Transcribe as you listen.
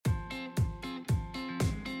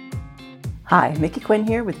Hi, Mickey Quinn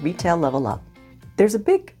here with Retail Level Up. There's a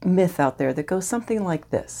big myth out there that goes something like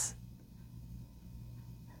this.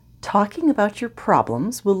 Talking about your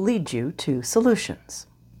problems will lead you to solutions.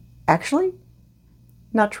 Actually,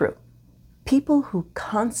 not true. People who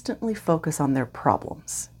constantly focus on their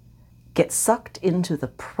problems get sucked into the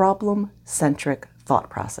problem-centric thought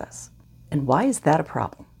process. And why is that a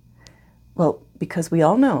problem? Well, because we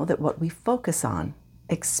all know that what we focus on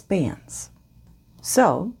expands.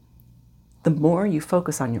 So, the more you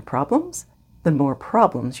focus on your problems, the more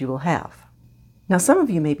problems you will have. Now, some of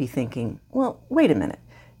you may be thinking, well, wait a minute.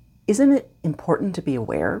 Isn't it important to be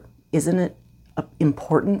aware? Isn't it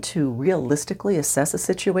important to realistically assess a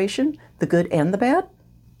situation, the good and the bad?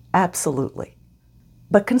 Absolutely.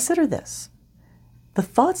 But consider this. The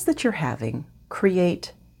thoughts that you're having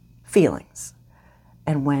create feelings.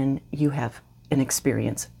 And when you have and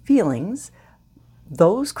experience feelings,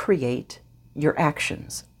 those create your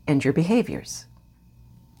actions and your behaviors.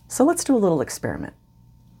 So let's do a little experiment.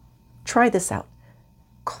 Try this out.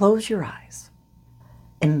 Close your eyes.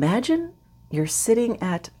 Imagine you're sitting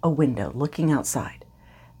at a window looking outside,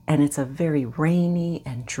 and it's a very rainy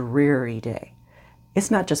and dreary day.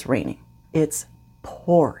 It's not just raining, it's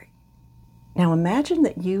pouring. Now imagine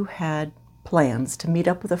that you had plans to meet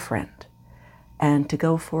up with a friend and to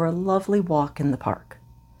go for a lovely walk in the park.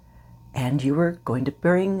 And you were going to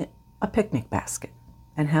bring a picnic basket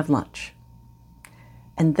and have lunch.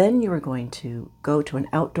 And then you were going to go to an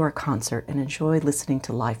outdoor concert and enjoy listening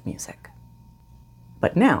to live music.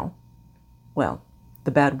 But now, well,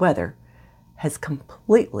 the bad weather has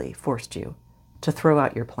completely forced you to throw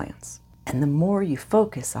out your plans. And the more you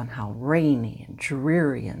focus on how rainy and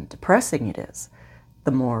dreary and depressing it is,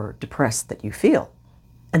 the more depressed that you feel.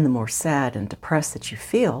 And the more sad and depressed that you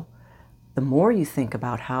feel, the more you think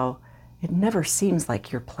about how it never seems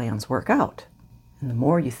like your plans work out. And the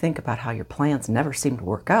more you think about how your plans never seem to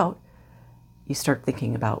work out, you start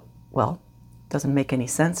thinking about, well, it doesn't make any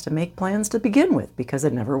sense to make plans to begin with because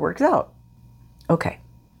it never works out. Okay,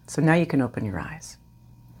 so now you can open your eyes.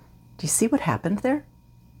 Do you see what happened there?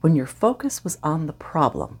 When your focus was on the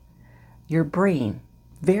problem, your brain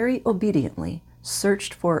very obediently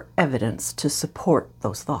searched for evidence to support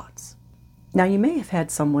those thoughts. Now you may have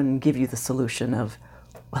had someone give you the solution of,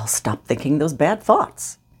 well, stop thinking those bad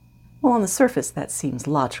thoughts. Well, on the surface, that seems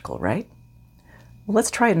logical, right? Well, let's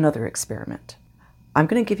try another experiment. I'm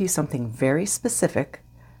going to give you something very specific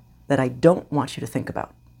that I don't want you to think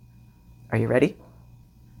about. Are you ready?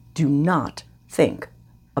 Do not think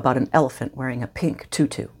about an elephant wearing a pink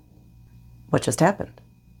tutu. What just happened?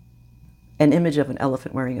 An image of an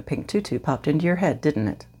elephant wearing a pink tutu popped into your head, didn't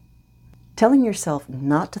it? Telling yourself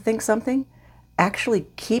not to think something actually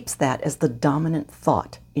keeps that as the dominant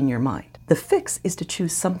thought in your mind. The fix is to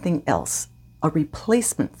choose something else, a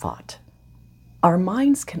replacement thought. Our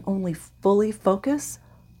minds can only fully focus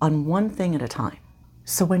on one thing at a time.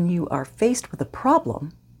 So when you are faced with a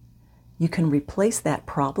problem, you can replace that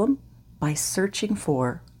problem by searching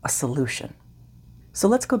for a solution. So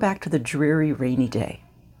let's go back to the dreary, rainy day.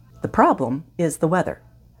 The problem is the weather,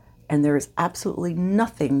 and there is absolutely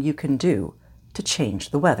nothing you can do to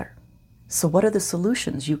change the weather. So what are the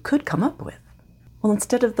solutions you could come up with? Well,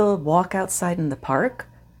 instead of the walk outside in the park,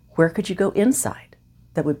 where could you go inside?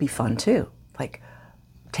 That would be fun too. Like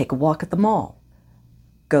take a walk at the mall,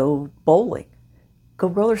 go bowling, go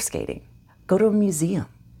roller skating, go to a museum.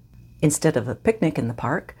 Instead of a picnic in the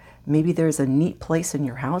park, maybe there's a neat place in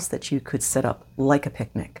your house that you could set up like a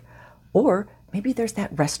picnic. Or maybe there's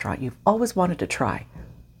that restaurant you've always wanted to try.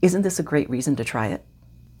 Isn't this a great reason to try it?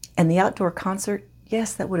 And the outdoor concert,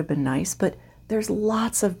 yes, that would have been nice, but there's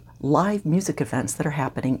lots of live music events that are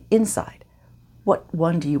happening inside. What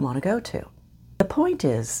one do you want to go to? The point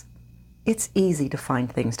is, it's easy to find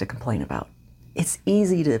things to complain about. It's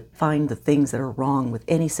easy to find the things that are wrong with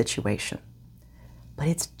any situation. But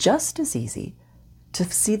it's just as easy to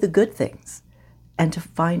see the good things and to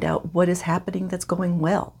find out what is happening that's going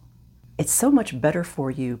well. It's so much better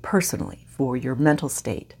for you personally, for your mental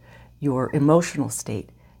state, your emotional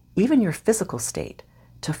state, even your physical state,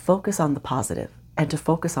 to focus on the positive and to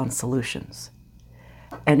focus on solutions.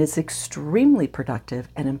 And it's extremely productive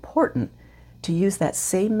and important to use that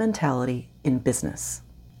same mentality in business.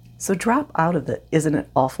 So drop out of the "isn't it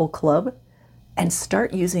awful" club and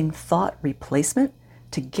start using thought replacement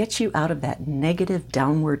to get you out of that negative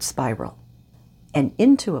downward spiral and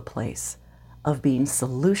into a place of being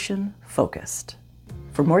solution focused.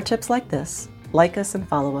 For more tips like this, like us and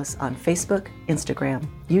follow us on Facebook, Instagram,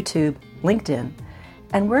 YouTube, LinkedIn,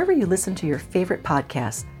 and wherever you listen to your favorite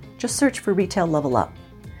podcasts. Just search for Retail Level Up.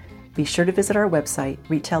 Be sure to visit our website,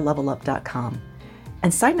 retaillevelup.com,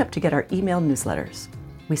 And sign up to get our email newsletters.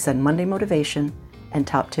 We send Monday Motivation and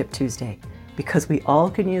Top Tip Tuesday because we all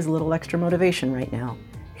can use a little extra motivation right now,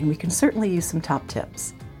 and we can certainly use some top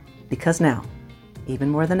tips. Because now, even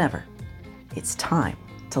more than ever, it's time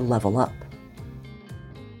to level up.